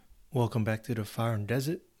Welcome back to the Fire and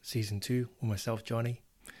Desert, Season 2, with myself, Johnny.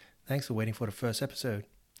 Thanks for waiting for the first episode.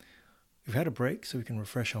 We've had a break so we can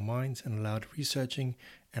refresh our minds and allow the researching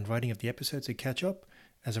and writing of the episodes to catch up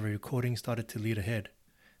as our recording started to lead ahead.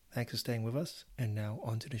 Thanks for staying with us, and now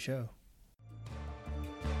on to the show.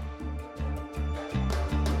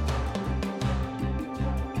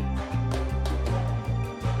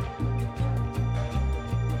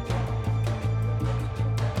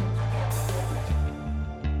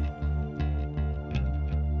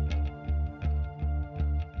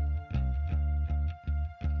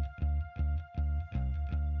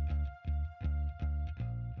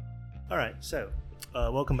 Alright, so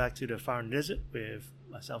welcome back to the Fire and Desert with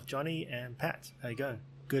myself, Johnny, and Pat. How you going?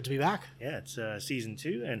 Good to be back. Yeah, it's Season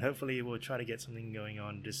 2, and hopefully we'll try to get something going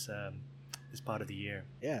on this part of the year.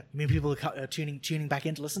 Yeah, you mean people are tuning back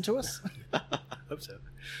in to listen to us? Hope so.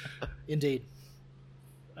 Indeed.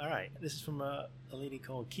 Alright, this is from a lady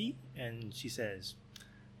called Key, and she says,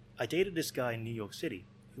 I dated this guy in New York City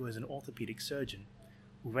who was an orthopedic surgeon.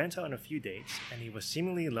 We went out on a few dates, and he was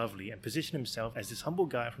seemingly lovely and positioned himself as this humble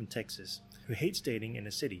guy from Texas who hates dating in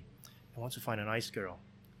the city and wants to find a nice girl.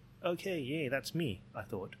 Okay, yay, that's me, I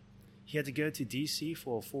thought. He had to go to DC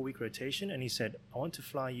for a 4-week rotation, and he said, I want to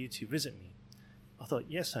fly you to visit me. I thought,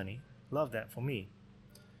 yes, honey, love that for me.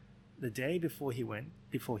 The day before he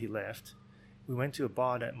left, we went to a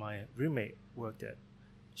bar that my roommate worked at.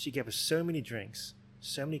 She gave us so many drinks,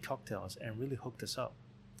 so many cocktails, and really hooked us up.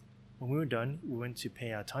 When we were done, we went to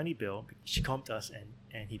pay our tiny bill. She comped us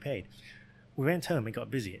and he paid. We went home and got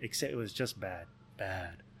busy, except it was just bad.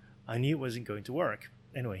 I knew it wasn't going to work.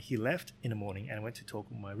 Anyway, he left in the morning and I went to talk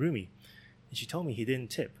with my roomie. And she told me he didn't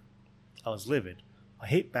tip. I was livid. I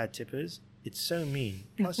hate bad tippers. It's so mean.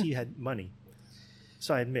 Plus he had money.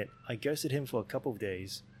 So I admit, I ghosted him for a couple of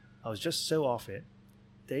days. I was just so off it.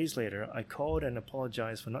 Days later, I called and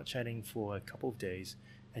apologized for not chatting for a couple of days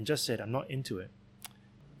and just said I'm not into it.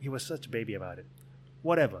 He was such a baby about it.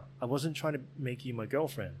 Whatever, I wasn't trying to make you my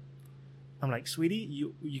girlfriend. I'm like, sweetie,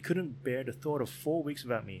 you couldn't bear the thought of 4 weeks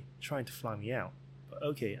without me trying to fly me out. But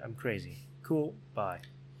okay, I'm crazy. Cool, bye.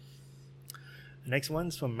 The next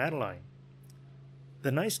one's from Madeline.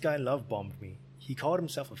 The nice guy love bombed me. He called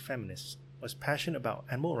himself a feminist, was passionate about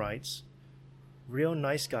animal rights, real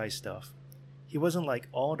nice guy stuff. He wasn't like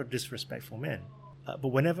all the disrespectful men. But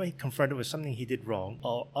whenever he confronted with something he did wrong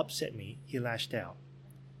or upset me, he lashed out.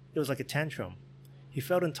 It was like a tantrum. He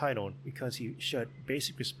felt entitled because he showed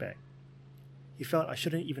basic respect. He felt I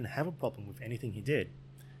shouldn't even have a problem with anything he did,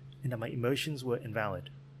 and that my emotions were invalid.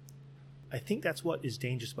 I think that's what is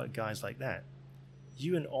dangerous about guys like that.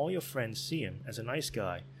 You and all your friends see him as a nice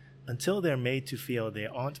guy until they're made to feel they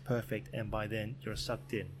aren't perfect, and by then you're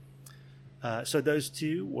sucked in. So those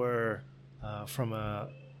two were from a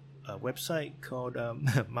website called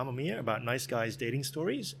Mamma Mia about nice guys dating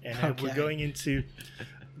stories, and Okay. we're going into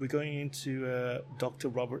Dr.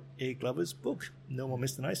 Robert A. Glover's book, No More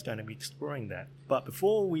Mr. Nice Guy, and we're exploring that. But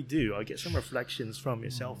before we do, I'll get some reflections from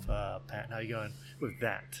yourself, Pat. How are you going with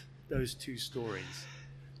that? Those two stories.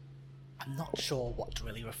 I'm not sure what to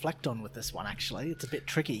really reflect on with this one, actually. It's a bit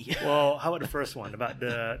tricky. Well, how about the first one, about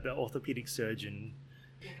the orthopedic surgeon?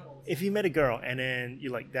 If you met a girl and then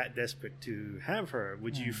you're like that desperate to have her,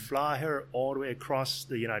 would you fly her all the way across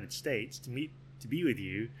the United States to be with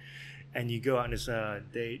you? And you go on this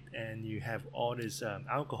date and you have all this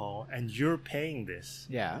alcohol and you're paying this,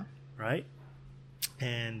 Yeah. right?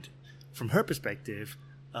 And from her perspective,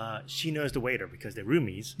 she knows the waiter because they're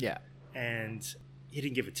roomies. Yeah. And he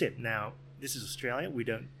didn't give a tip. Now, this is Australia. We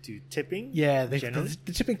don't do tipping. Yeah, generally.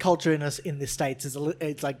 the tipping culture in the States is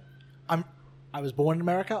it's like I was born in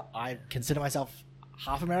America. I consider myself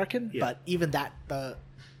half American, Yeah. but even that the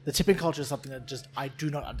tipping culture is something that just I do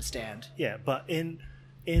not understand. Yeah, but in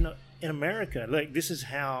America, like, this is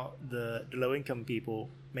how the low income people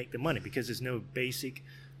make the money, because there's no basic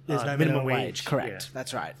There's no minimum wage. Correct. Yeah.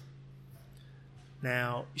 That's right.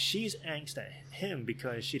 Now she's angst at him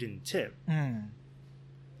because she didn't tip,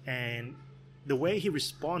 and the way he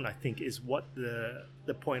responded, I think, is what the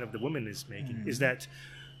point of the woman is making, is that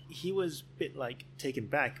he was a bit like taken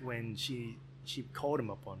back when she called him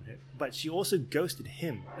up on it, but she also ghosted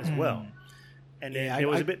him as well. And then Yeah, there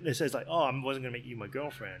was a bit that says like, oh, I wasn't going to make you my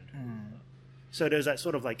girlfriend. So there's that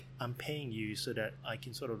sort of like, I'm paying you so that I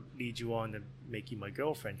can sort of lead you on and make you my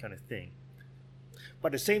girlfriend kind of thing. But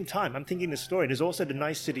at the same time, I'm thinking the story, there's also the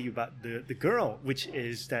nicety about the girl, which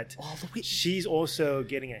is that she's also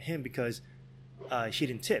getting at him because she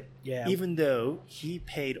didn't tip. Yeah. Even though he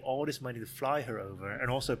paid all this money to fly her over and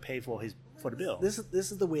also pay for the bill. This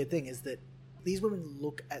is the weird thing, is that these women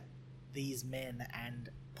look at these men and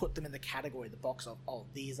put them in the category, the box of, oh,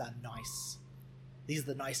 these are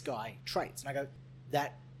the nice guy traits. And I go,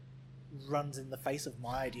 that runs in the face of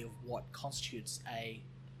my idea of what constitutes a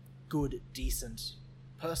good, decent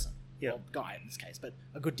person. Yeah. Or guy in this case, but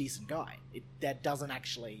a good, decent guy. That doesn't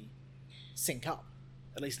actually sync up,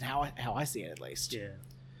 at least in how I see it, at least. Yeah.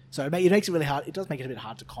 So it makes it really hard. It does make it a bit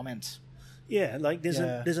hard to comment. Yeah, like there's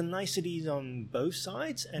a niceties on both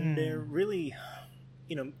sides, and they're really,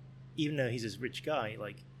 even though he's this rich guy,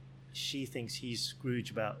 like she thinks he's Scrooge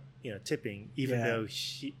about tipping, even though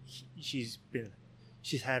she's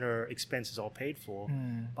had her expenses all paid for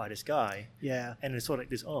by this guy. Yeah, and it's sort of like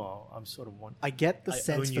this. Oh, I'm sort of one. I get the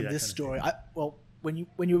sense from this story. When you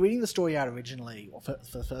were reading the story out originally, or for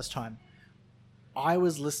the first time, I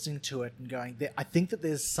was listening to it and going, I think that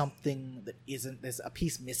there's something that isn't. There's a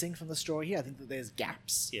piece missing from the story here. I think that there's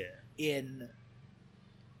gaps.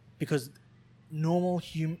 Because normal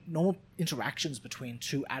interactions between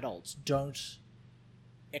two adults don't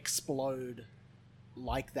explode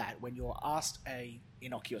like that. When you're asked a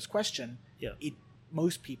innocuous question,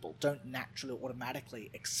 most people don't naturally automatically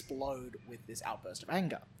explode with this outburst of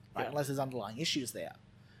anger, right? Unless there's underlying issues there.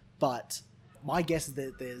 But my guess is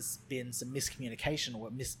that there's been some miscommunication,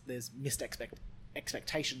 or there's missed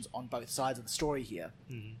expectations on both sides of the story here.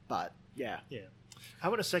 But how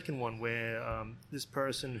about a second one where this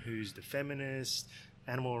person who's the feminist,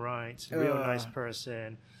 animal rights, real nice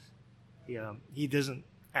person, he doesn't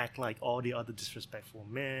act like all the other disrespectful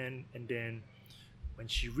men, and then when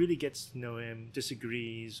she really gets to know him,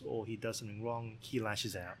 disagrees, or he does something wrong, he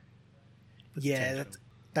lashes out.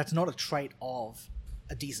 That's not a trait of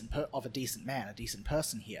a decent man, a decent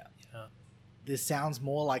person here. This sounds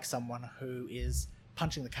more like someone who is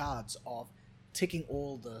punching the cards of ticking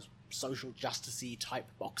all the social justice-y type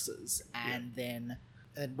boxes, and then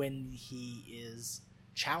when he is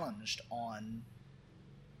challenged on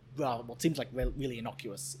what seems like really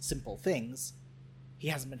innocuous, simple things, he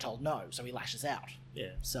hasn't been told no, so he lashes out.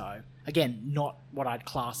 So again, not what I'd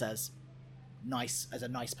class as a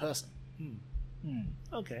nice person.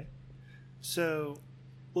 Okay, so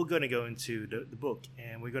we're going to go into the book,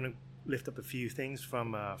 and we're going to lift up a few things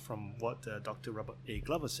from what Dr. Robert A.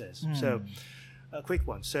 Glover says. So, a quick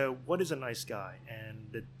one. So, what is a nice guy, and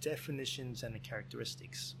the definitions and the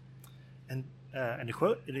characteristics? And the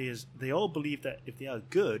quote, it is, they all believe that if they are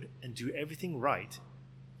good and do everything right,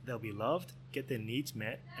 they'll be loved, get their needs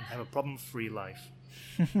met, and have a problem-free life.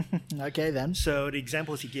 Okay, then. So, the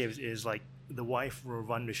examples he gives is like, the wife will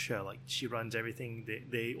run the show, like she runs everything.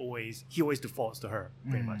 He always defaults to her,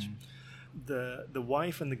 pretty much. The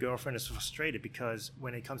wife and the girlfriend is frustrated because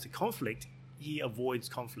when it comes to conflict, he avoids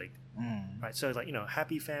conflict, right? So it's like,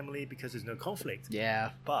 happy family because there's no conflict. Yeah.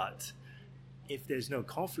 But if there's no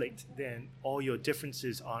conflict, then all your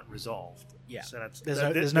differences aren't resolved. Yeah. So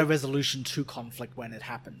there's no resolution to conflict when it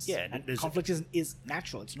happens. Yeah. And conflict is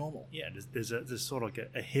natural. It's normal. Yeah. There's sort of like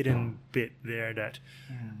a hidden bit there that.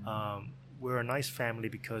 We're a nice family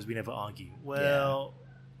because we never argue. Well,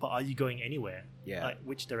 but are you going anywhere? Yeah. Like,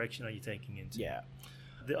 which direction are you taking into? Yeah.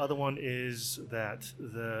 The other one is that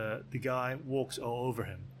the guy walks all over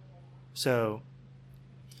him. So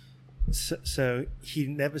he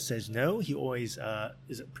never says no. He always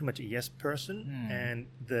is pretty much a yes person, and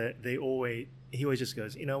he always just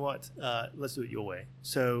goes, you know what? Let's do it your way.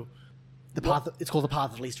 So it's called the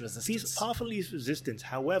path of least resistance. Path of least resistance.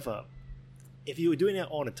 However, if you were doing that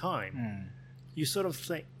all the time, you sort of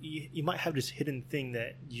think you might have this hidden thing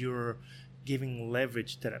that you're giving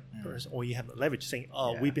leverage to that person, or you have leverage saying,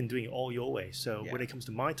 we've been doing it all your way. So when it comes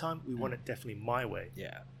to my time, we want it definitely my way.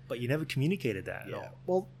 Yeah. But you never communicated that at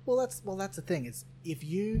all. Well, that's the thing. Is if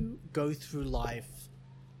you go through life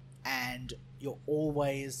and you're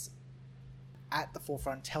always at the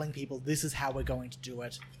forefront telling people this is how we're going to do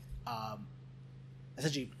it,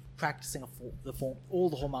 essentially practicing all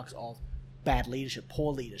the hallmarks of bad leadership,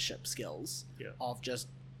 poor leadership skills, of just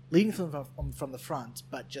leading from the front,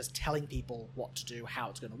 but just telling people what to do, how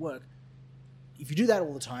it's going to work. If you do that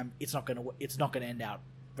all the time, it's not going to end out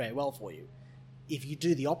very well for you. If you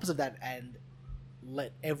do the opposite of that and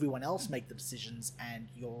let everyone else make the decisions, and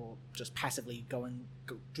you're just passively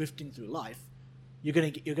drifting through life, you're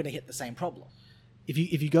going to hit the same problem. If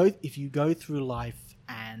you go through life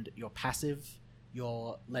and you're passive,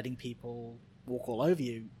 you're letting people walk all over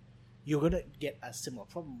you, you're going to get a similar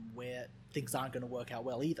problem where things aren't going to work out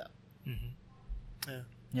well either.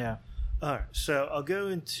 Yeah. All right, so I'll go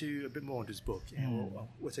into a bit more into this book, and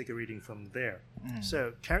we'll take a reading from there.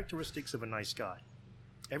 So, characteristics of a nice guy.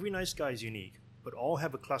 Every nice guy is unique, but all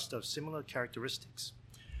have a cluster of similar characteristics.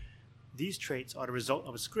 These traits are the result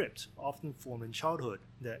of a script, often formed in childhood,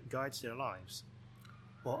 that guides their lives.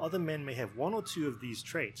 While other men may have one or two of these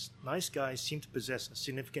traits, nice guys seem to possess a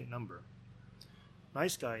significant number.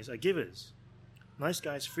 Nice guys are givers. Nice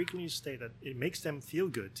guys frequently state that it makes them feel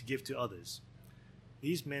good to give to others.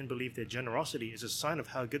 These men believe their generosity is a sign of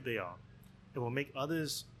how good they are. It will make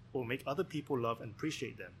other people love and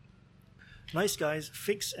appreciate them. Nice guys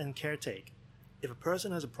fix and caretake. If a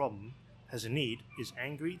person has a problem, has a need, is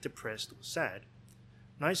angry, depressed, or sad,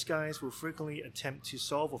 nice guys will frequently attempt to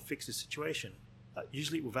solve or fix the situation,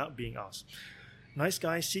 usually without being asked. Nice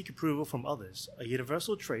guys seek approval from others. A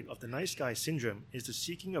universal trait of the nice guy syndrome is the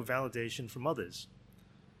seeking of validation from others.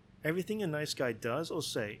 Everything a nice guy does or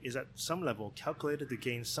say is at some level calculated to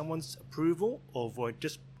gain someone's approval or avoid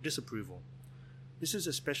disapproval. This is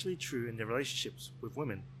especially true in their relationships with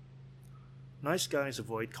women. Nice guys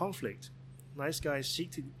avoid conflict. Nice guys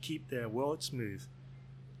seek to keep their world smooth.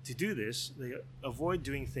 To do this, they avoid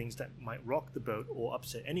doing things that might rock the boat or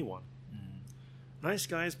upset anyone. Nice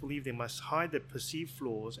guys believe they must hide their perceived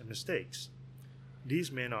flaws and mistakes.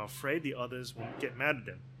 These men are afraid the others will get mad at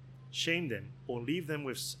them, shame them, or leave them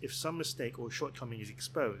if some mistake or shortcoming is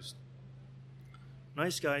exposed.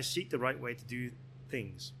 Nice guys seek the right way to do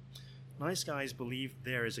things. Nice guys believe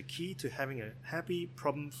there is a key to having a happy,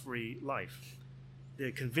 problem-free life. They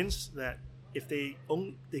are convinced that if they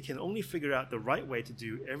can only figure out the right way to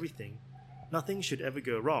do everything, nothing should ever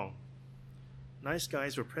go wrong. Nice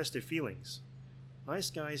guys repress their feelings.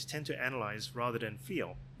 Nice guys tend to analyze rather than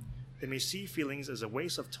feel. They may see feelings as a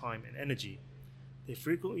waste of time and energy. They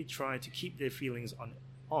frequently try to keep their feelings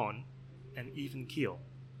on an even keel.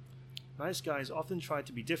 Nice guys often try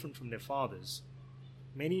to be different from their fathers.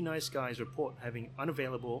 Many nice guys report having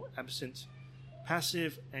unavailable, absent,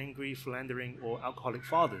 passive, angry, philandering, or alcoholic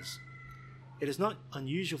fathers. It is not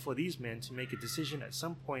unusual for these men to make a decision at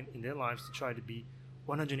some point in their lives to try to be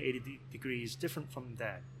 180 degrees different from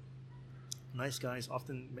dad. Nice guys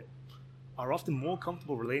are often more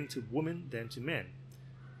comfortable relating to women than to men.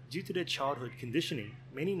 Due to their childhood conditioning,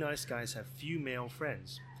 many nice guys have few male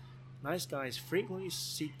friends. Nice guys frequently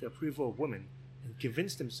seek the approval of women and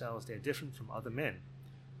convince themselves they are different from other men.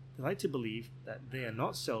 They like to believe that they are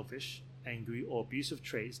not selfish, angry, or abusive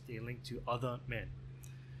traits they link to other men.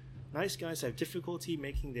 Nice guys have difficulty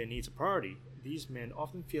making their needs a priority. These men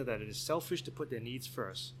often feel that it is selfish to put their needs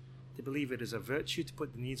first. They believe it is a virtue to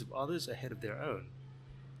put the needs of others ahead of their own.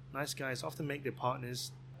 Nice guys often make their partner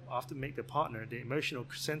the emotional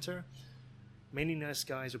center. Many nice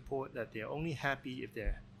guys report that they are only happy if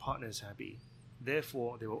their partner is happy.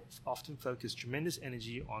 Therefore, they will often focus tremendous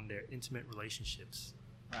energy on their intimate relationships.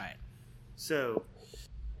 Right. So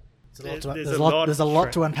there's a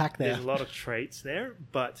lot to unpack there. There's a lot of traits there,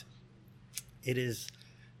 but it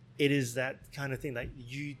is that kind of thing. Like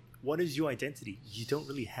what is your identity? You don't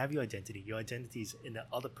really have your identity. Your identity is in the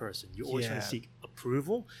other person. You're always trying to seek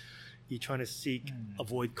approval. You're trying to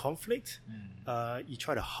avoid conflict. You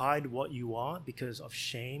try to hide what you are because of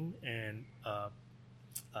shame and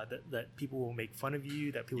that people will make fun of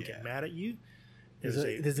you, that people get mad at you.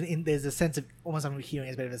 There's a sense of, almost I'm hearing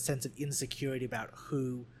as a bit of a sense of insecurity about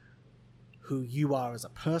who you are as a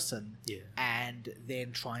person, and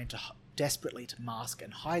then trying to desperately to mask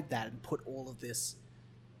and hide that and put all of this,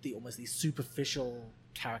 almost these superficial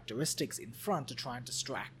characteristics in front to try and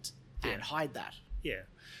distract and hide that. Yeah,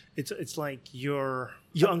 it's like you're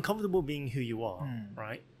uncomfortable being who you are,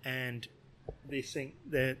 right? And they think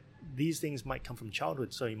that these things might come from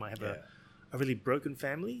childhood. So you might have a really broken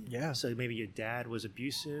family. Yeah. So maybe your dad was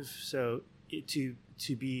abusive. So to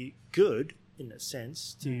be good in a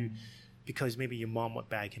sense, because maybe your mom would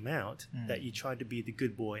bag him out, that you try to be the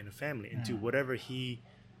good boy in the family and do whatever he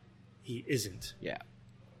isn't. Yeah.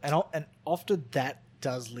 And often that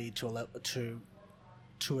does lead to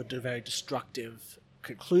a very destructive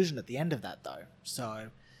conclusion at the end of that, though. So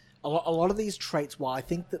a lot of these traits, while I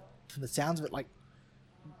think that from the sounds of it, like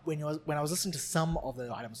when I was listening to some of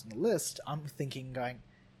the items on the list, I'm thinking, going,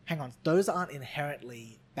 hang on, those aren't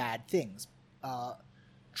inherently bad things.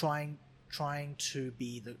 Trying to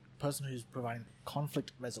be the person who's providing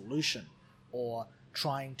conflict resolution, or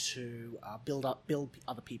trying to build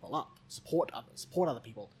other people up, support other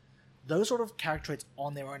people. Those sort of character traits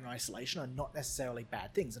on their own in isolation are not necessarily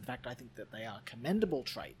bad things. In fact, I think that they are commendable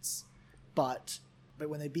traits. But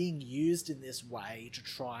when they're being used in this way to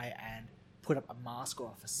try and put up a mask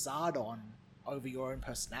or a facade on over your own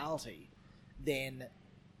personality, then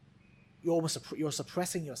you're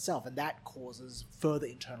suppressing yourself, and that causes further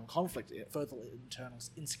internal conflict, further internal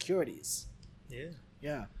insecurities. Yeah.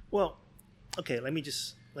 Yeah. Well, okay. Let me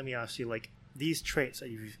ask you, like, these traits that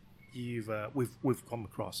we've come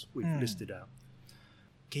across, we've listed out.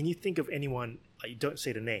 Can you think of anyone like, don't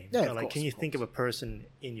say the name. Yeah, But, of like, course, can you of think of course. a person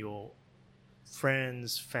in your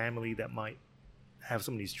friends, family that might have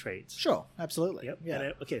some of these traits? Sure, absolutely. Yep. Yeah. And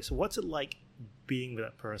then, okay, so what's it like being with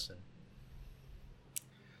that person?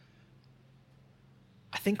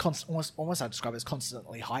 I think almost I describe it as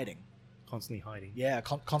constantly hiding. Constantly hiding. Yeah,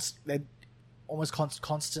 they're almost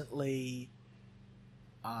constantly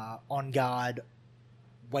on guard,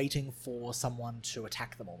 waiting for someone to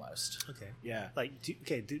attack them almost. Okay. Yeah. Like,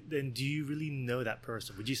 then do you really know that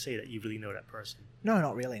person? Would you say that you really know that person? No,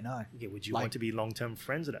 not really. No. Okay, would you Like- want to be long-term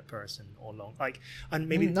friends with that person, or and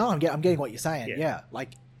maybe No, I'm getting what you're saying. Yeah. Yeah.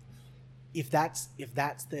 Like, if that's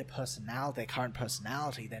their personality, their current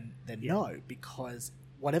personality, then Yeah. no, because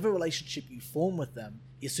whatever relationship you form with them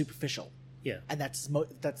is superficial, yeah, and that's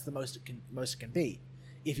the most it can be.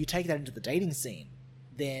 If you take that into the dating scene,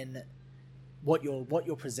 then what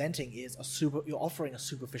you're presenting is you're offering a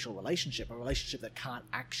superficial relationship, a relationship that can't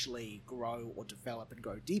actually grow or develop and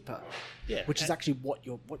go deeper. yeah, Which is actually what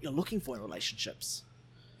you're looking for in relationships.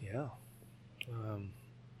 yeah.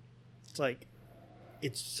 It's like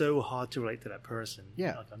it's so hard to relate to that person.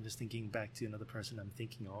 Yeah. Like, I'm just thinking back to another person I'm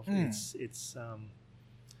thinking of. Mm.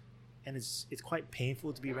 It's quite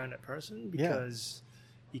painful to be around that person because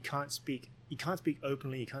you can't speak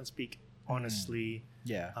openly, you can't speak honestly.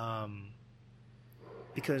 Yeah.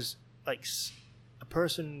 Because like a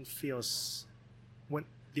person feels when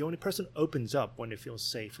the only person opens up when they feel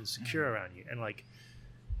safe and secure around you, and like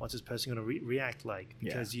what's this person going to react like,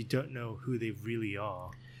 because you don't know who they really are.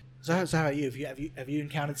 So how about you? Have you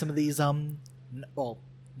encountered some of these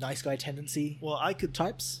nice guy tendency Well, I could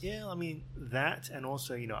types? Yeah, I mean that, and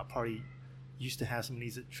also I probably used to have some of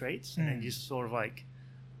these traits, and then just sort of like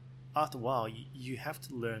after a while you have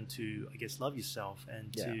to learn to, I guess, love yourself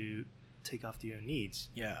and to take after your own needs,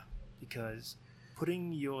 Yeah. because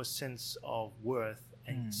putting your sense of worth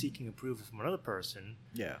and seeking approval from another person,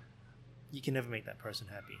 Yeah. you can never make that person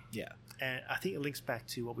happy. Yeah. And I think it links back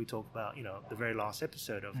to what we talked about, the very last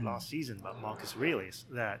episode of last season about Marcus Aurelius,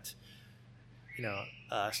 that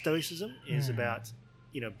Stoicism is about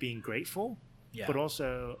being grateful, but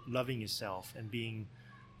also loving yourself and being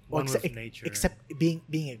one with nature.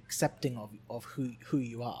 Being accepting of who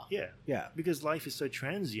you are. Yeah, Yeah. because life is so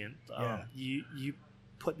transient. You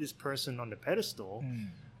put this person on the pedestal,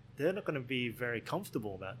 they're not going to be very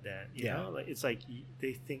comfortable about that. You know, like, it's like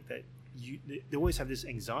they think that they always have this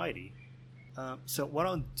anxiety. So what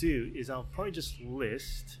I'll do is I'll probably just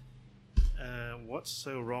list what's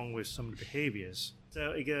so wrong with some of the behaviors.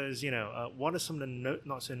 So it goes, what are some of the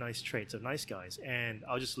not so nice traits of nice guys? And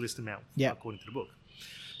I'll just list them out according to the book.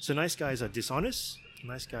 So nice guys are dishonest.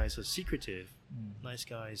 Nice guys are secretive. Nice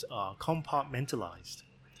guys are compartmentalized.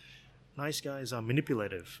 Nice guys are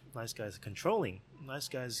manipulative. Nice guys are controlling. Nice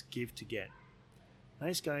guys give to get.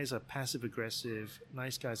 Nice guys are passive aggressive.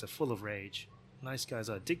 Nice guys are full of rage. Nice guys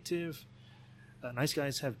are addictive. Nice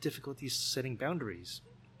guys have difficulties setting boundaries.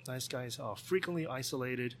 Nice guys are frequently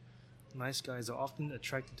isolated. Nice guys are often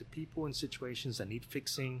attracted to people and situations that need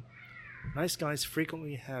fixing. Nice guys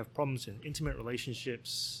frequently have problems in intimate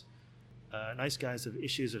relationships. Nice guys have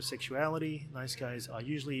issues of sexuality. Nice guys are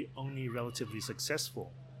usually only relatively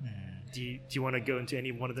successful. Do you want to go into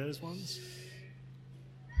any one of those ones?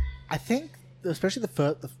 I think, especially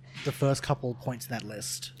the first couple points in that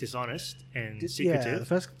list. Dishonest and Yeah, secretive. the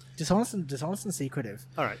first dishonest and secretive.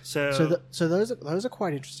 All right, so So those are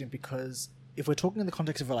quite interesting, because if we're talking in the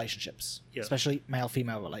context of relationships, especially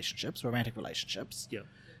male-female relationships, romantic relationships,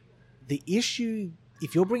 the issue,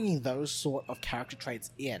 if you're bringing those sort of character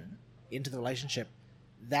traits into the relationship,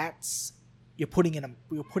 that's you're putting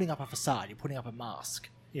up a facade, you're putting up a mask,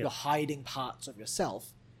 you're hiding parts of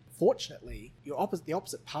yourself. Fortunately, the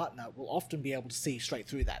opposite partner will often be able to see straight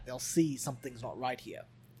through that. They'll see something's not right here,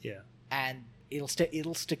 and it'll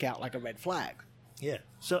stick out like a red flag. Yeah.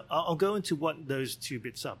 So I'll go into what those two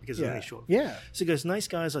bits are, because they're really short. Yeah. So it goes, nice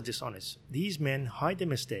guys are dishonest. These men hide their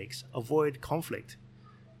mistakes, avoid conflict,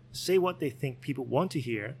 say what they think people want to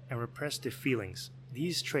hear, and repress their feelings.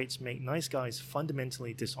 These traits make nice guys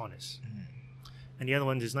fundamentally dishonest. And the other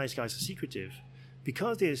one is nice guys are secretive.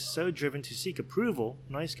 Because they are so driven to seek approval,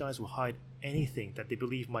 nice guys will hide anything that they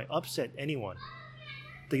believe might upset anyone.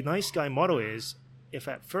 The nice guy motto is, if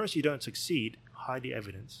at first you don't succeed, hide the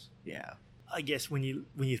evidence. Yeah. I guess when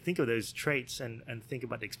you think of those traits and think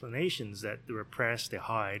about the explanations, that they repress, they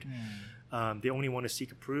hide, they only want to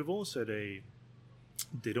seek approval, so they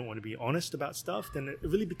don't want to be honest about stuff, then it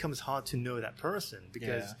really becomes hard to know that person,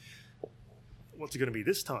 because what's it going to be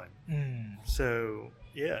this time? So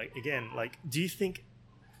yeah, again, like, do you think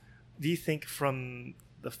from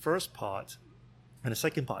the first part and the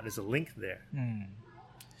second part there's a link there?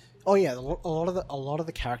 Oh yeah, a lot of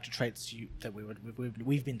the character traits that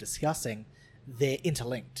we've been discussing, they're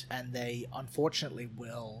interlinked, and they unfortunately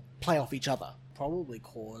will play off each other, probably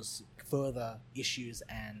cause further issues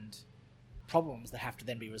and problems that have to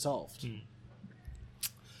then be resolved.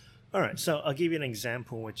 All right, so I'll give you an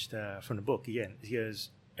example which from the book again. He goes,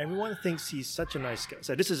 everyone thinks he's such a nice guy.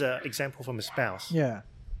 So this is an example from a spouse. Yeah.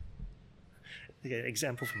 Okay,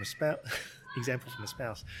 example from a spouse. Example from a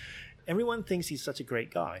spouse. Everyone thinks he's such a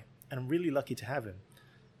great guy, and I'm really lucky to have him.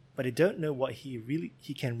 But I don't know what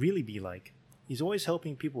he can really be like. He's always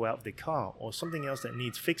helping people out with their car or something else that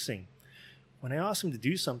needs fixing. When I ask him to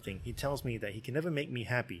do something, he tells me that he can never make me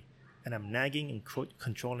happy, and I'm nagging and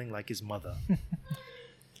controlling like his mother.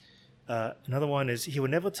 Another one is he will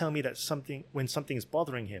never tell me that when something is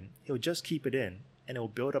bothering him. He'll just keep it in, and it will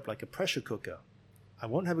build up like a pressure cooker. I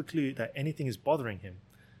won't have a clue that anything is bothering him,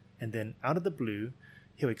 and then out of the blue,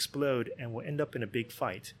 he'll explode and will end up in a big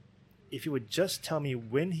fight. If he would just tell me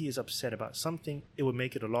when he is upset about something, it would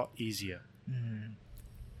make it a lot easier.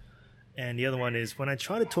 And the other one is when I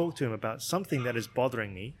try to talk to him about something that is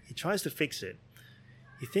bothering me, he tries to fix it.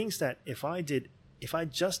 He thinks that if I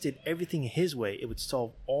just did everything his way, it would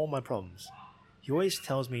solve all my problems. He always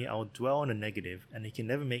tells me I'll dwell on the negative and he can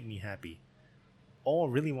never make me happy. All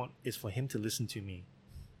I really want is for him to listen to me.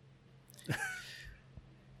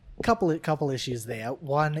 Couple issues there.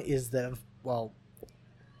 One is that, well,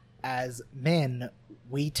 as men,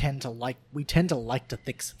 we tend to like to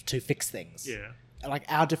fix things. Yeah. Like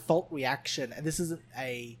our default reaction, and this isn't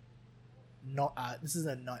a I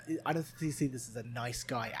don't see this as a nice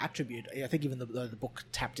guy attribute. I think even though the book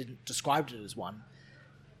described it as one.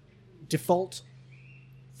 Default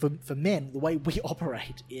for men, the way we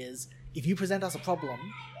operate is if you present us a problem,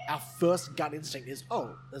 our first gut instinct is,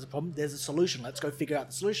 oh, there's a problem, there's a solution, let's go figure out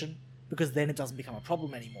the solution, because then it doesn't become a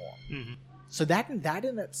problem anymore. Mm-hmm. So that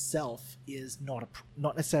in itself is not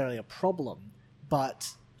necessarily a problem, but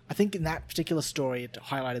I think in that particular story it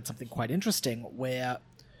highlighted something quite interesting where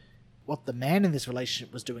what the man in this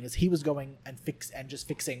relationship was doing is he was going and just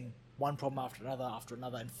fixing one problem after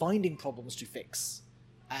another and finding problems to fix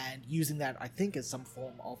and using that, I think, as some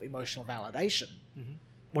form of emotional validation. Mm-hmm.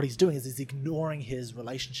 What he's doing is he's ignoring his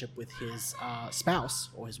relationship with his spouse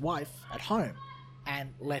or his wife at home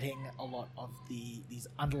and letting a lot of these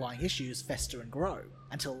underlying issues fester and grow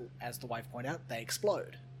until, as the wife pointed out, they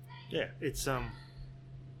explode. Yeah, it's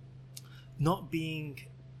not being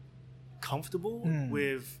comfortable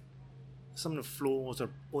with some of the flaws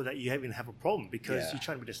or that you even have a problem because you're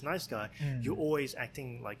trying to be this nice guy. You're always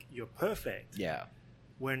acting like you're perfect. Yeah.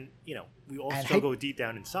 When, we all struggle deep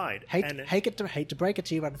down inside. Hate to break it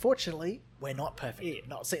to you, but unfortunately, we're not perfect. Yeah.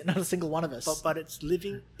 Not a single one of us. But it's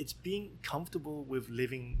being comfortable with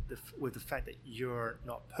living with the fact that you're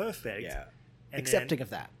not perfect. Yeah. Accepting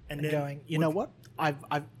of that. And going, you know what?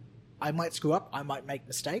 I might screw up. I might make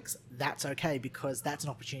mistakes. That's okay because that's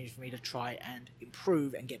an opportunity for me to try and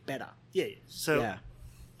improve and get better. Yeah. So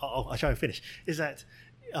I'll try and finish. Is that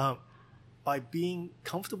by being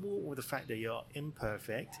comfortable with the fact that you're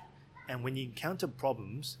imperfect, and when you encounter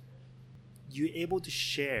problems, you're able to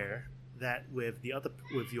share that with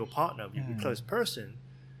your partner, with your close person,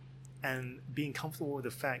 and being comfortable with the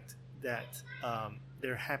fact that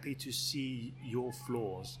they're happy to see your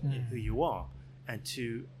flaws in who you are and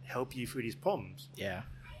to help you through these problems. Yeah.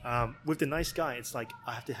 With the nice guy, it's like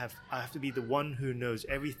I have to be the one who knows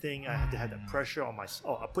everything. I have to have that pressure on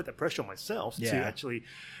myself. I put that pressure on myself to actually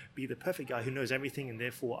be the perfect guy who knows everything, and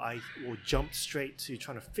therefore I will jump straight to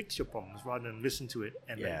trying to fix your problems rather than listen to it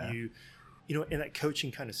and let you, in that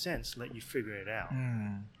coaching kind of sense, let you figure it out.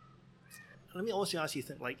 Let me also ask you,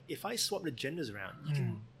 like, if I swap the genders around,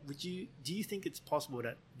 do you think it's possible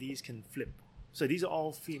that these can flip? So these are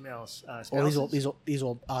all female spouses? These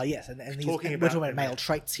are yes, and we're talking about male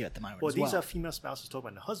traits here at the moment. Well, these are female spouses talking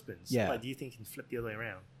about the husbands. Yeah. But do you think you can flip the other way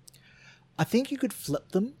around? I think you could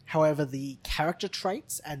flip them. However, the character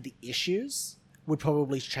traits and the issues would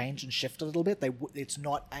probably change and shift a little bit. It's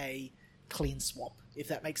not a clean swap, if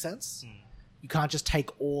that makes sense. You can't just take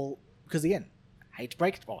all... Because again, hate to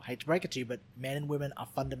break it to you, but men and women are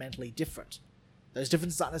fundamentally different. Those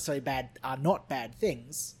differences are not bad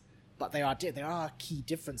things, but there are key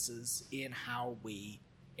differences in how we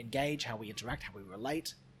engage, how we interact, how we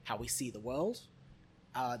relate, how we see the world.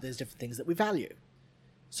 There's different things that we value.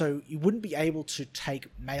 So you wouldn't be able to take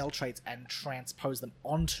male traits and transpose them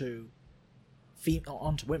onto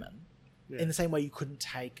women in the same way you couldn't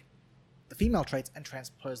take the female traits and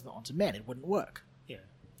transpose them onto men. It wouldn't work. Yeah.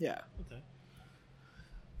 Yeah. Okay.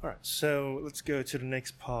 All right. So let's go to the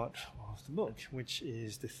next part of the book, which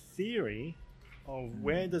is the theory of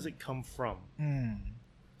where does it come from.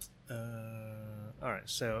 All right.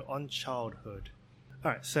 So on childhood.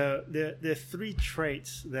 All right. So there are three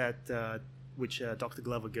traits that which Dr.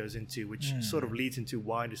 Glover goes into, which sort of leads into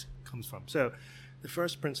why this comes from. So the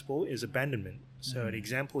first principle is abandonment. So the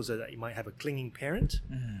examples are that you might have a clinging parent,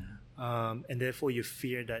 and therefore you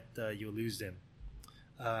fear that you'll lose them.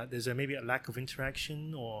 There's maybe a lack of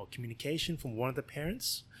interaction or communication from one of the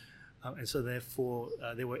parents, and so therefore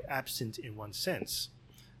they were absent in one sense.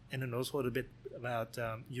 And then also a bit about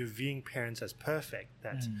you viewing parents as perfect,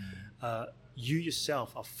 that you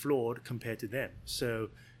yourself are flawed compared to them. So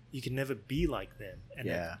you can never be like them. And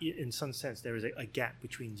that in some sense, there is a gap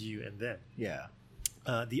between you and them. Yeah.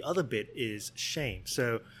 The other bit is shame.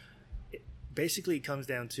 So basically it comes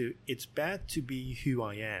down to, it's bad to be who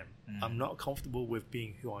I am. I'm not comfortable with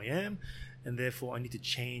being who I am, and therefore I need to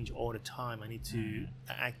change all the time. I need to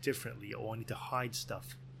act differently, or I need to hide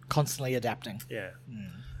stuff. Constantly adapting. Yeah.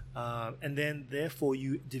 And then therefore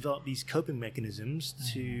you develop these coping mechanisms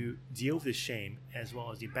to deal with the shame as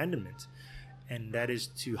well as the abandonment. And that is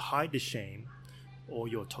to hide the shame or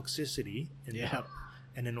your toxicity,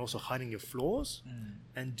 and then also hiding your flaws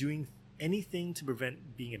and doing anything to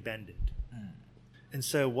prevent being abandoned. And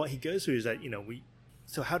so what he goes through is that,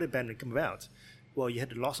 so how did abandonment come about? Well, you had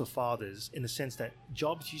the loss of fathers in the sense that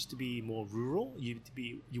jobs used to be more rural.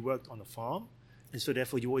 You worked on the farm, and so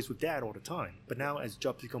therefore you always with dad all the time. But now as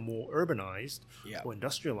jobs become more urbanized or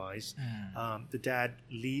industrialized, the dad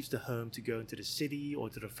leaves the home to go into the city or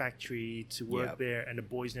to the factory to work there, and the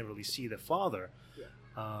boys never really see their father.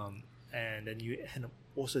 And then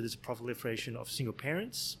also there's a proliferation of single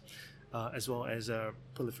parents, as well as a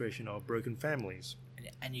proliferation of broken families.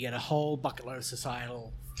 And you get a whole bucket load of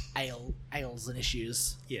societal ails and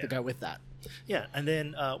issues that go with that. Yeah, and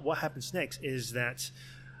then what happens next is that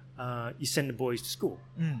you send the boys to school,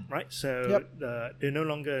 right? So they're no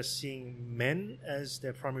longer seeing men as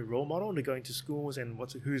their primary role model. They're going to schools, and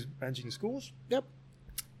who's managing the schools? Yep.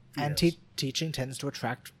 And teaching tends to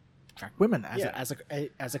attract women as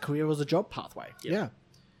a career or as a job pathway. Yeah.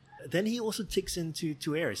 Then he also ticks into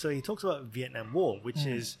two areas. So he talks about Vietnam War, which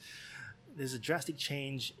is, there's a drastic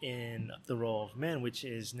change in the role of men, which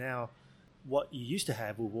is now what you used to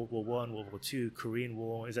have with World War I, World War II, Korean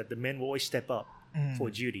War, is that the men will always step up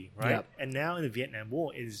for duty, right? Yep. And now in the Vietnam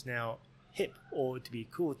War, it is now hip or to be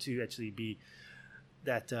cool to actually be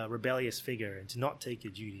that rebellious figure and to not take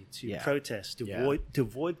your duty, to protest, to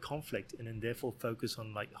avoid conflict, and then therefore focus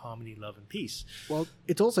on like harmony, love, and peace. Well,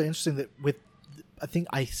 it's also interesting that with, I think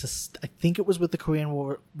it was with the Korean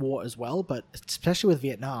War as well, but especially with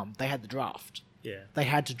Vietnam, they had the draft. Yeah, they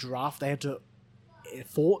had to draft. They had to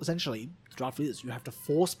essentially the draft is you have to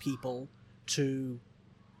force people to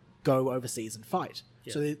go overseas and fight.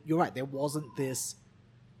 Yeah. So you're right. There wasn't this,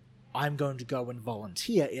 I'm going to go and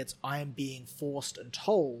volunteer. It's I am being forced and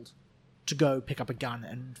told to go pick up a gun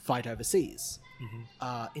and fight overseas.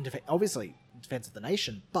 Obviously, in defense of the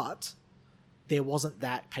nation, but there wasn't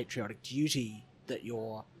that patriotic duty that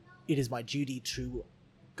it is my duty to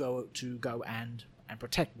go and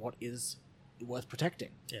protect what is worth protecting.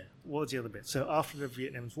 Yeah. What was the other bit? So after the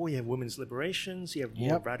Vietnam War, you have women's liberations, you have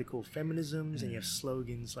more radical feminisms, and you have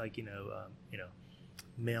slogans like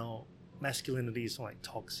male masculinity is like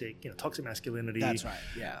toxic masculinity. That's right.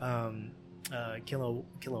 Yeah. Kill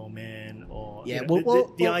a man, or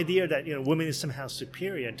the idea that women is somehow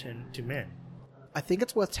superior to men. I think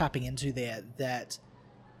it's worth tapping into there that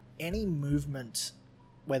any movement,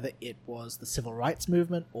 whether it was the civil rights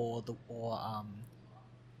movement was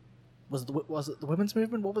it the women's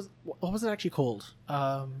movement? What was it actually called?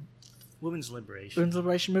 Women's liberation. Women's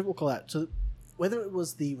liberation movement. We'll call that. So whether it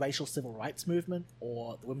was the racial civil rights movement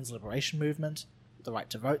or the women's liberation movement, the right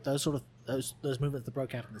to vote, those movements that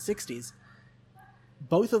broke out in the 60s,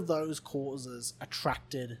 both of those causes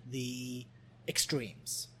attracted the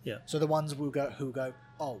extremes. Yeah. So the ones who go,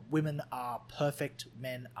 oh, women are perfect,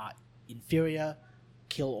 men are inferior,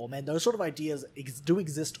 kill all men. Those sort of ideas do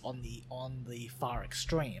exist on the far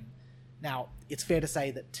extreme. Now, it's fair to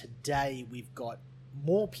say that today we've got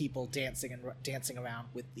more people dancing around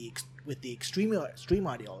with the extreme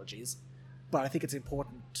ideologies, but I think it's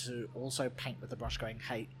important to also paint with the brush, going,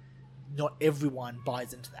 hey, not everyone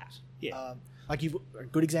buys into that. Yeah. A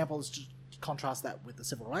good example is to contrast that with the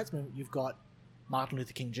civil rights movement. You've got Martin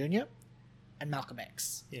Luther King Jr. and Malcolm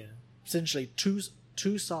X. Yeah. Essentially,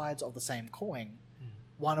 two sides of the same coin.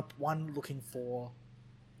 One looking for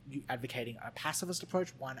advocating a pacifist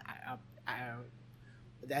approach,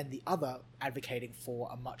 and the other advocating for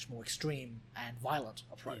a much more extreme and violent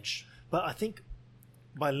approach. Yeah. But I think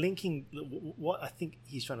by linking, what I think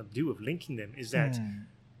he's trying to do with linking them is that,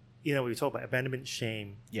 we talk about abandonment,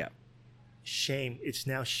 shame. Yeah. shame. It's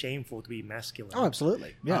now shameful to be masculine. Oh,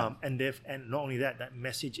 absolutely. Yeah. And not only that, that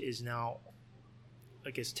message is now,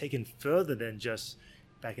 I guess, taken further than just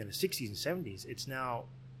back in the 60s and 70s. It's now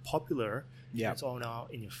popular. Yeah. It's all now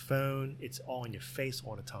in your phone. It's all in your face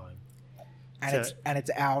all the time. And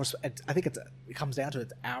it's ours. I think it comes down to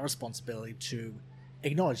it's our responsibility to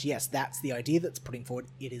acknowledge, yes, that's the idea that's putting forward.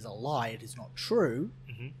 It is a lie. It is not true,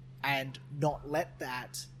 and not let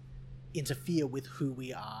that interfere with who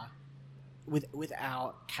we are, with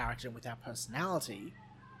our character and with our personality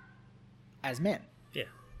as men. Yeah.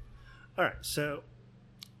 All right. So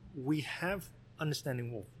we have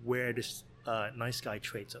understanding of where this nice guy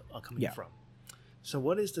traits are coming from. So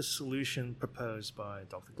what is the solution proposed by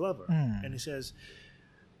Dr. Glover? And he says,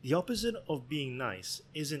 the opposite of being nice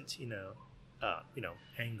isn't,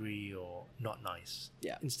 angry or not nice.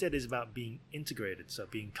 Yeah. Instead, it's about being integrated. So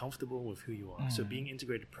being comfortable with who you are. So being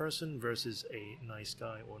integrated person versus a nice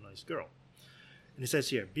guy or nice girl. And it says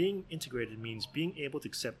here, being integrated means being able to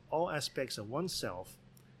accept all aspects of oneself.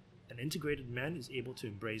 An integrated man is able to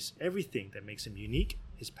embrace everything that makes him unique,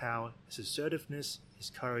 his power, his assertiveness,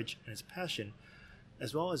 his courage, and his passion,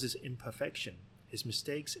 as well as his imperfection, his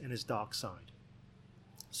mistakes, and his dark side.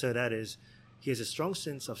 So that is, he has a strong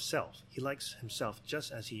sense of self. He likes himself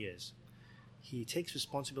just as he is. He takes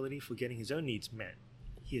responsibility for getting his own needs met.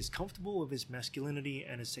 He is comfortable with his masculinity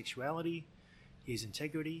and his sexuality. He has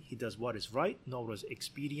integrity. He does what is right, not what is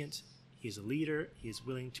expedient. He is a leader. He is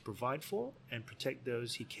willing to provide for and protect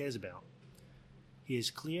those he cares about. He is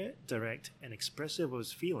clear, direct, and expressive of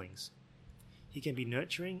his feelings. He can be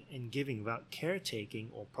nurturing and giving without caretaking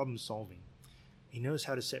or problem solving. He knows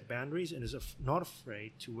how to set boundaries and is not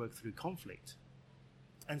afraid to work through conflict.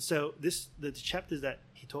 And so the chapters that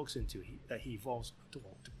he talks into, that he evolves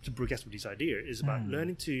to progress with this idea, is about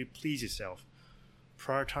learning to please yourself,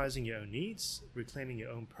 prioritizing your own needs, reclaiming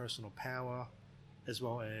your own personal power, as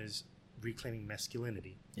well as reclaiming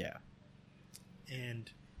masculinity. Yeah. And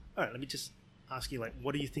all right, let me just ask you, like,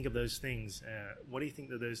 what do you think of those things? What do you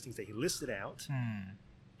think of those things that he listed out?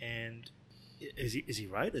 And is he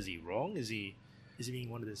right? Is he wrong? Is he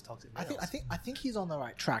being one of those toxic males? I think he's on the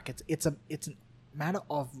right track. It's a matter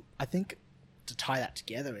of, I think, to tie that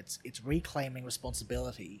together, it's reclaiming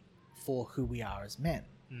responsibility for who we are as men,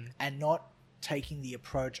 and not taking the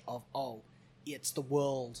approach of, oh, it's the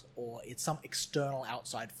world or it's some external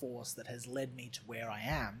outside force that has led me to where I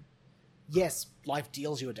am. Yes, life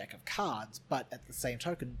deals you a deck of cards, but at the same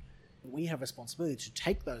token, we have responsibility to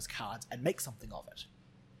take those cards and make something of it.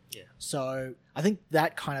 Yeah. So I think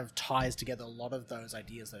that kind of ties together a lot of those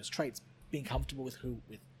ideas, those traits, being comfortable with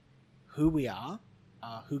who we are,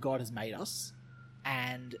 who God has made us,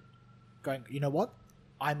 and going, you know what,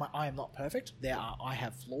 I am not perfect. I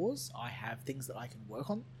have flaws. I have things that I can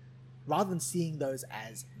work on. Rather than seeing those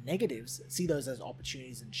as negatives, see those as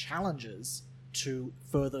opportunities and challenges to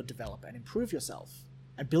further develop and improve yourself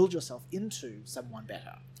and build yourself into someone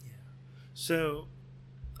better. Yeah. So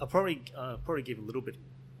I'll probably give a little bit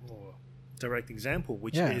more direct example,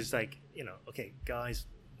 which is like, okay, guys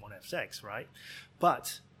want to have sex, right?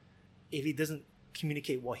 But if he doesn't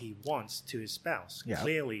communicate what he wants to his spouse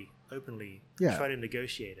clearly, openly, try to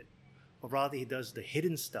negotiate it, or rather he does the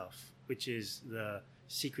hidden stuff, which is the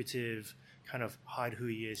secretive, kind of hide who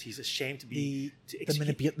he is. He's ashamed to be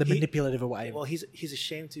manipulative way. Well, he's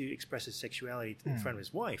ashamed to express his sexuality in front of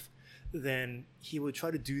his wife. Then he would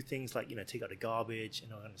try to do things like take out the garbage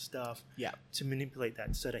and all that kind of stuff. To manipulate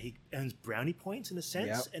that so that he earns brownie points in a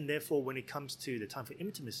sense, and therefore when it comes to the time for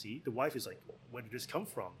intimacy, the wife is like, well, where did this come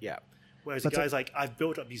from? Whereas the guy's like, I've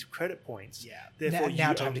built up these credit points. Therefore,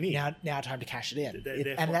 now time to cash it in.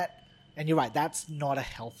 And you're right. That's not a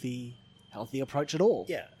healthy approach at all.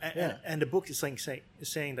 And the book is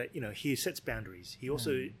saying that he sets boundaries. He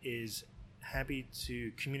also is happy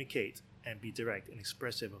to communicate and be direct and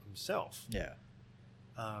expressive of himself.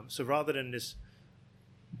 So rather than this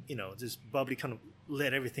bubbly kind of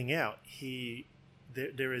let everything out,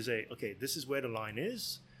 there is this is where the line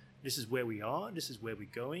is. This is where we are. This is where we're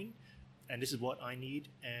going, and this is what I need,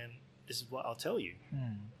 and this is what I'll tell you.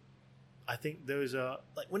 I think those are,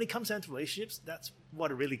 like, when it comes down to relationships, that's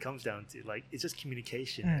what it really comes down to. Like, it's just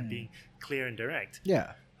communication and being clear and direct.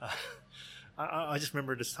 I just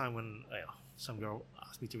remember this time when some girl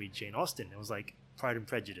asked me to read Jane Austen. It was like Pride and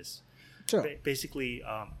Prejudice. Sure. Basically,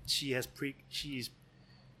 she has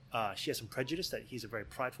some prejudice that he's a very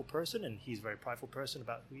prideful person, and he's a very prideful person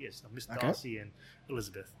about who he is. Miss Darcy and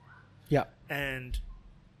Elizabeth. And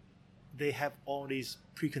they have all these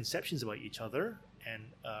preconceptions about each other and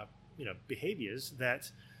behaviors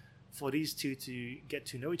that for these two to get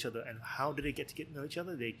to know each other. And how do they get to know each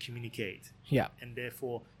other? They communicate. Yeah. And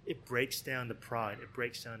therefore, it breaks down the pride. It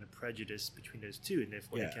breaks down the prejudice between those two. And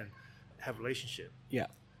therefore, Yeah. they can have a relationship. Yeah.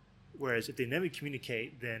 Whereas if they never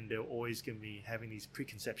communicate, then they're always going to be having these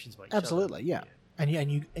preconceptions about each other. Absolutely, yeah. And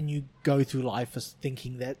you go through life as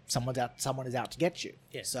thinking that someone is out to get you.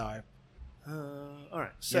 Yeah. So All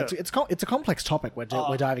right. So, yeah, it's a complex topic we're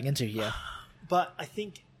diving into here. but I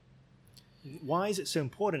think why is it so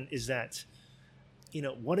important is that,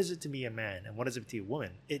 what is it to be a man and what is it to be a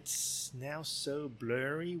woman? It's now so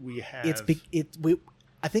blurry. We have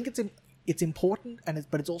I think it's important,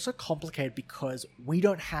 but it's also complicated because we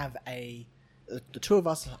don't have the two of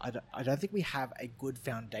us. I don't think we have a good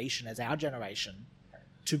foundation as our generation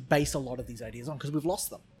to base a lot of these ideas on because we've lost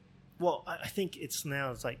them. Well, I think it's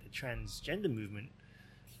like the transgender movement.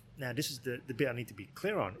 Now, this is the bit I need to be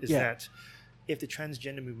clear on, is that if the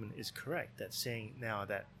transgender movement is correct, that's saying now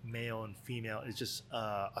that male and female is just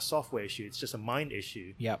a software issue, it's just a mind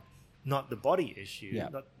issue, not the body issue,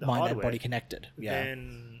 not the mind hardware, and body connected.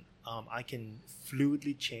 then I can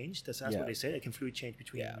fluidly change. That's what they say. I can fluidly change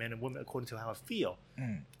between men and women according to how I feel.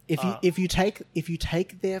 If you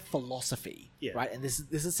take their philosophy, right, and this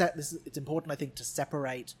is it's important, I think, to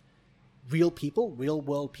separate real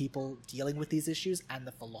world people dealing with these issues and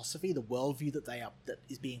the philosophy, the worldview that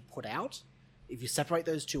is being put out. If you separate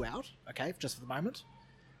those two out, okay, just for the moment,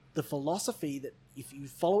 the philosophy that if you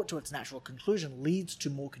follow it to its natural conclusion leads to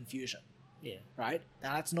more confusion. Yeah. Right?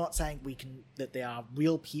 Now that's not saying that there are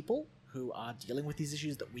real people who are dealing with these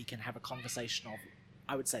issues that we can have a conversation of,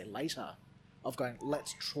 I would say later, of going,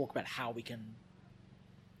 let's talk about how we can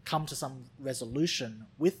come to some resolution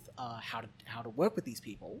with how to work with these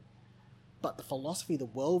people. But the philosophy, the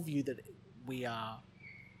worldview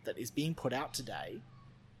that is being put out today,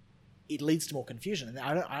 it leads to more confusion, and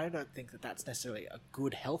I don't think that that's necessarily a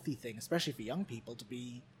good, healthy thing, especially for young people to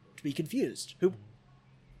be confused.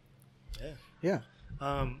 Yeah.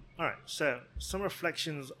 All right. So some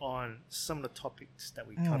reflections on some of the topics that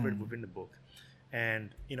we covered within the book, and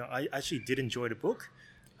I actually did enjoy the book.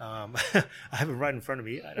 I have it right in front of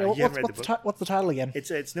me. You haven't read the book. What's the title again?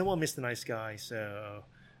 It's No More Mr. Nice Guy. So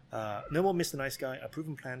No More Mr. Nice Guy: A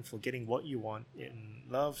Proven Plan for Getting What You Want in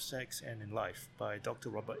Love, Sex, and in Life by Dr.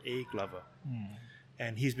 Robert A. Glover.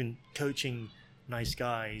 And he's been coaching nice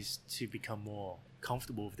guys to become more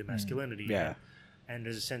comfortable with their masculinity. And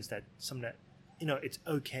there's a sense that it's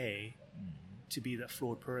okay to be that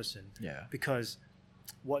flawed person. Because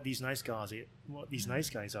what these nice guys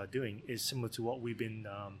are doing is similar to what we've been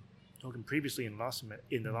talking previously in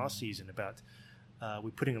the last season about.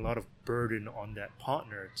 We're putting a lot of burden on that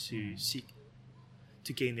partner to seek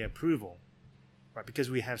to gain their approval, right? Because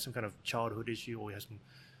we have some kind of childhood issue, or we have some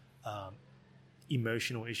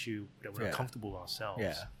emotional issue that we're not comfortable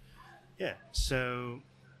ourselves. So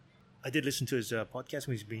I did listen to his podcast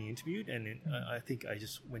when he's being interviewed, and I think I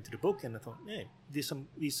just went to the book and I thought,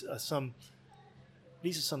 these are some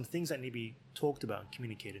things that need to be talked about and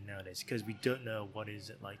communicated nowadays, because we don't know what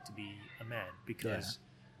is it like to be a man. Because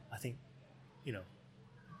I think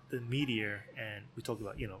the media, and we talk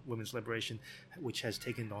about women's liberation, which has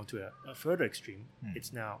taken on to a further extreme.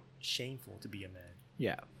 It's now shameful to be a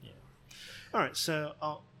man. All right, so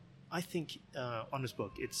I think on this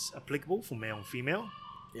book it's applicable for male and female.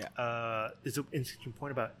 There's an interesting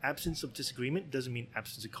point about absence of disagreement doesn't mean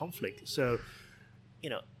absence of conflict. So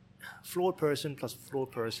flawed person plus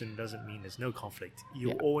flawed person doesn't mean there's no conflict.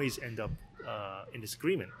 You'll always end up in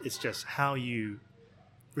disagreement. It's just how you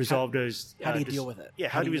resolve those. How do you deal with it?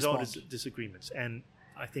 How do you resolve those disagreements? And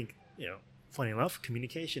I think, funny enough,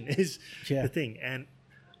 communication is the thing. And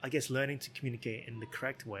I guess learning to communicate in the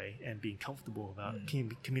correct way and being comfortable about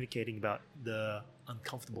communicating about the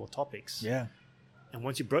uncomfortable topics. And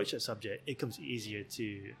once you broach that subject, it becomes easier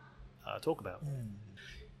to talk about.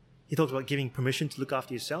 He talks about giving permission to look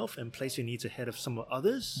after yourself and place your needs ahead of some of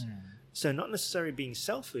others. So not necessarily being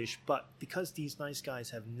selfish, but because these nice guys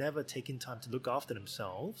have never taken time to look after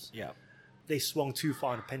themselves, they swung too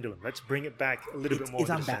far in the pendulum. Let's bring it back a little bit more. It's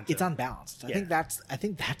unbalanced. I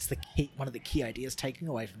think that's the key. One of the key ideas taking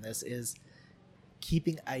away from this is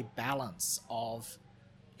keeping a balance of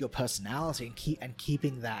your personality and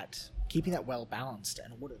keeping that well balanced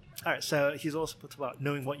and wooded. All right, so he's also talked about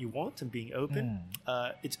knowing what you want and being open.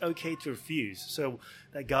 It's okay to refuse. So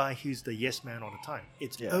that guy who's the yes man all the time,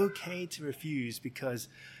 it's okay to refuse because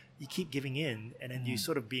you keep giving in, and then you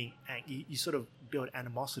sort of build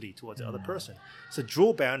animosity towards the other person. So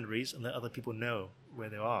draw boundaries and let other people know where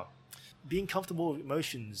they are. Being comfortable with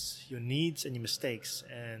emotions, your needs and your mistakes,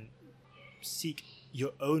 and seek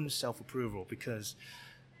your own self-approval, because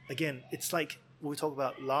again, it's like we talked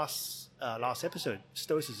about last episode,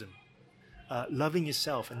 stoicism, loving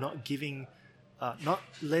yourself and not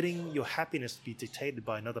letting your happiness be dictated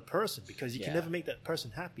by another person, because you can never make that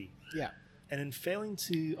person happy. Yeah. And in failing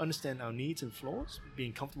to understand our needs and flaws,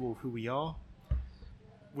 being comfortable with who we are,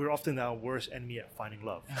 we're often our worst enemy at finding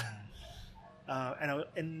love. And I'll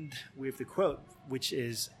end with the quote, which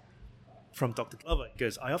is from Dr. Glover. It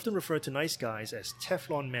goes, "I often refer to nice guys as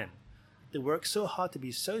Teflon men. They work so hard to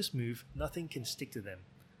be so smooth, nothing can stick to them.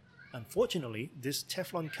 Unfortunately, this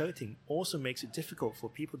Teflon coating also makes it difficult for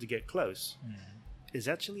people to get close. It's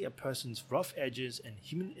actually a person's rough edges and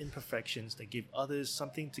human imperfections that give others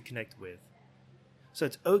something to connect with. So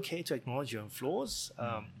it's okay to acknowledge your own flaws,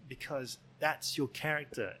 because that's your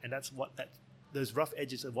character, and that's those rough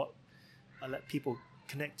edges are what let people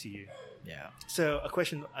connect to you." Yeah. So a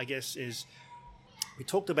question, I guess, is, we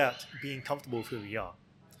talked about being comfortable with who we are,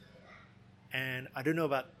 and I don't know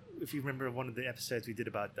about if you remember one of the episodes we did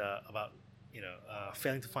about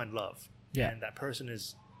failing to find love. Yeah. And that person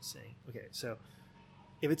is saying, okay, so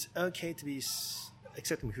if it's okay to be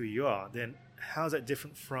accepting who you are, then how is that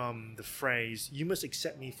different from the phrase, "You must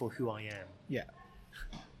accept me for who I am"? Yeah.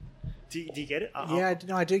 Do you get it? Yeah,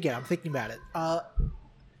 no, I do get it. I'm thinking about it.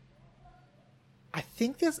 I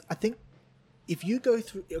think if you go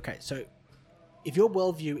through, okay, so if your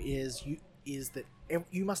worldview is that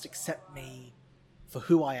you must accept me for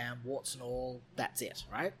who I am, warts and all, that's it,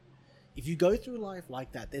 right? If you go through life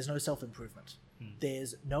like that, there's no self-improvement.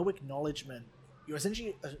 There's no acknowledgement. You're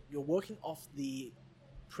essentially you're working off the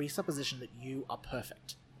presupposition that you are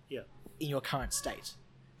perfect. Yeah. In your current state.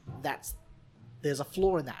 There's a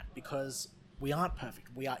flaw in that, because we aren't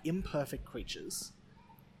perfect. We are imperfect creatures.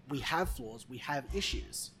 We have flaws. We have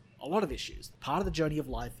issues. A lot of issues. Part of the journey of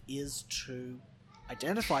life is to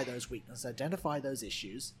identify those weaknesses, identify those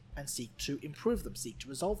issues, and seek to improve them, seek to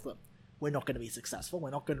resolve them. We're not going to be successful. We're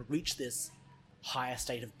not going to reach this higher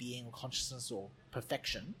state of being or consciousness or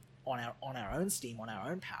perfection on our own steam, on our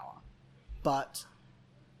own power. But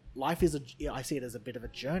life is I see it as a bit of a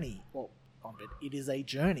journey. Well, it is a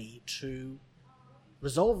journey to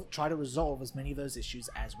try to resolve as many of those issues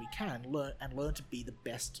as we can, learn to be the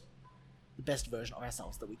best version of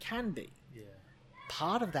ourselves that we can be. Yeah.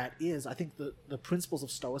 Part of that is, I think, the principles of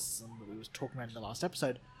Stoicism that we were talking about in the last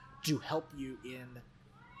episode do help you in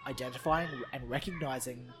identifying and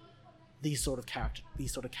recognizing these sort of character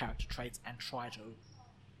traits, and try to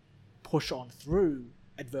push on through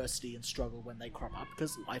adversity and struggle when they crop up,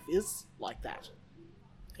 because life is like that.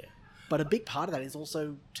 Yeah. But a big part of that is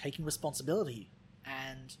also taking responsibility.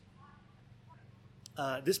 And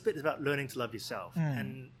this bit is about learning to love yourself,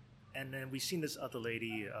 and then we've seen this other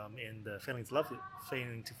lady in the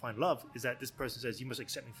failing to find love, is that this person says, "You must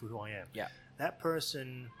accept me for who I am." Yeah. That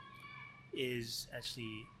person is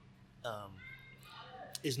actually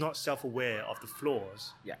is not self-aware of the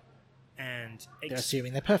flaws. Yeah. And they're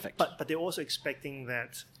assuming they're perfect. But they're also expecting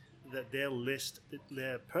that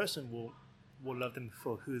their person will love them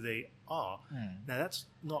for who they are. Now that's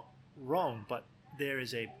not wrong, but there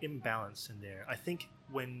is a imbalance in there. I think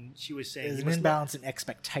when she was saying there's an imbalance in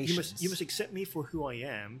expectations. You must accept me for who I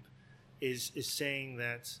am, is saying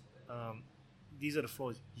that these are the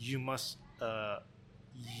flaws. You must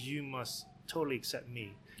totally accept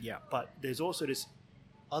me. Yeah. But there's also this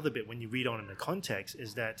other bit when you read on in the context,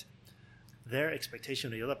 is that their expectation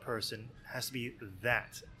of the other person has to be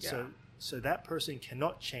that. Yeah. So that person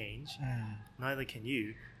cannot change, neither can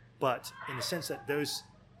you, but in the sense that those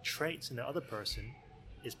traits in the other person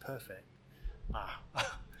is perfect.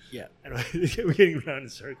 Yeah. Anyway, we're getting around in a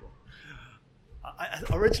circle.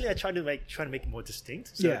 Originally, I tried to make it more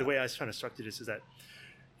distinct. So the way I was trying to structure this is that,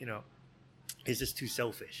 is this too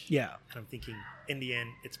selfish? Yeah. And I'm thinking, in the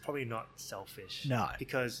end, it's probably not selfish. No.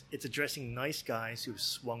 Because it's addressing nice guys who've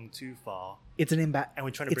swung too far. It's an imbalance. And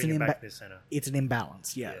we're trying to bring them back to the center. It's an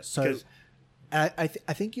imbalance, yeah. So I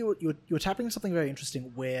think you're tapping into something very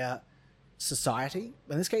interesting, where society,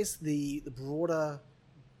 in this case, the broader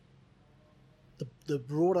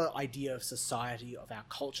idea of society, of our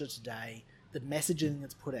culture today, the messaging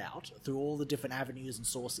that's put out through all the different avenues and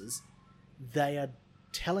sources, they are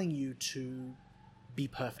telling you to be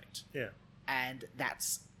perfect. Yeah. And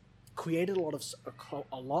that's created a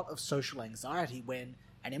lot of social anxiety when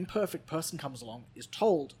an imperfect person comes along, is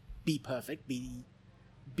told, be perfect, be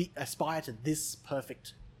aspire to this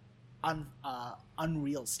perfect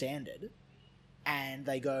unreal standard, and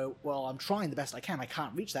they go, well, I'm trying the best I can, I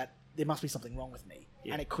can't reach that, there must be something wrong with me.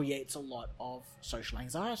 Yeah. And it creates a lot of social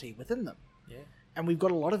anxiety within them. Yeah. And we've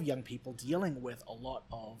got a lot of young people dealing with a lot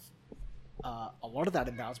of that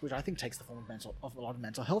imbalance, which I think takes the form of a lot of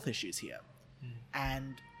mental health issues here.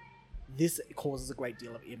 And this causes a great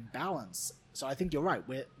deal of imbalance. So I think you're right.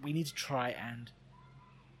 We need to try and,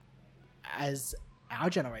 as our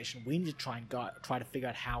generation, we need to try to figure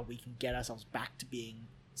out how we can get ourselves back to being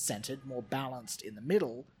centered, more balanced in the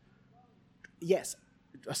middle. Yes,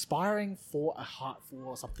 aspiring for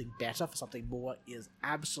something better, for something more, is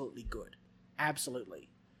absolutely good. Absolutely.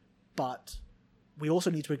 But we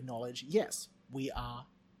also need to acknowledge, yes, we are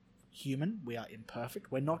human, we are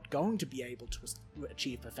imperfect, we're not going to be able to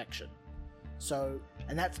achieve perfection. So,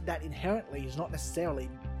 and that inherently is not necessarily,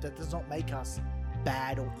 that does not make us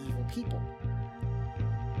bad or evil people.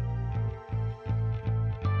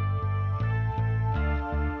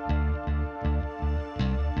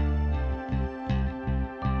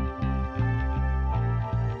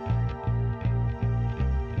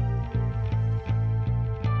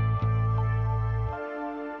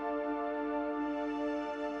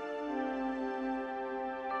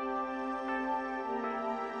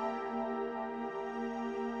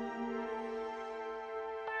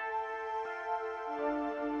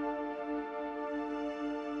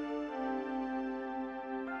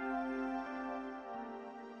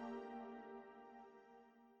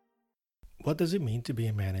 What does it mean to be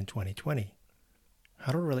a man in 2020?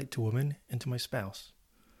 How to relate to women and to my spouse?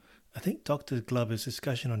 I think Dr. Glover's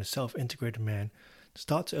discussion on the self-integrated man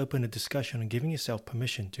starts to open a discussion on giving yourself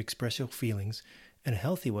permission to express your feelings in a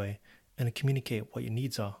healthy way and to communicate what your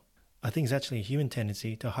needs are. I think it's actually a human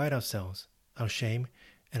tendency to hide ourselves, our shame,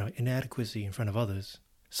 and our inadequacy in front of others.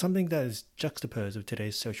 Something that is juxtaposed with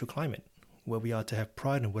today's social climate, where we are to have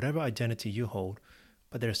pride in whatever identity you hold,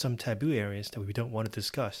 but there are some taboo areas that we don't want to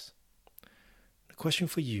discuss. The question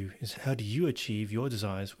for you is, how do you achieve your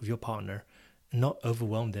desires with your partner and not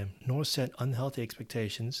overwhelm them, nor set unhealthy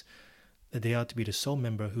expectations that they are to be the sole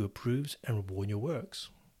member who approves and rewards your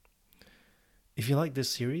works? If you like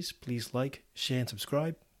this series, please like, share and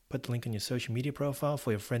subscribe. Put the link on your social media profile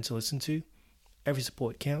for your friends to listen to. Every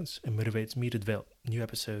support counts and motivates me to develop new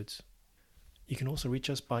episodes. You can also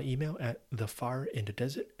reach us by email at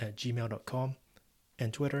thefireindthedesert@gmail.com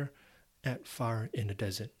and Twitter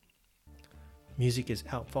 @fireinthedesert. Music is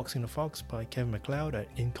Outfoxing the Fox by Kevin MacLeod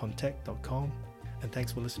at incontech.com. And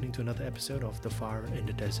thanks for listening to another episode of The Fire in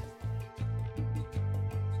the Desert.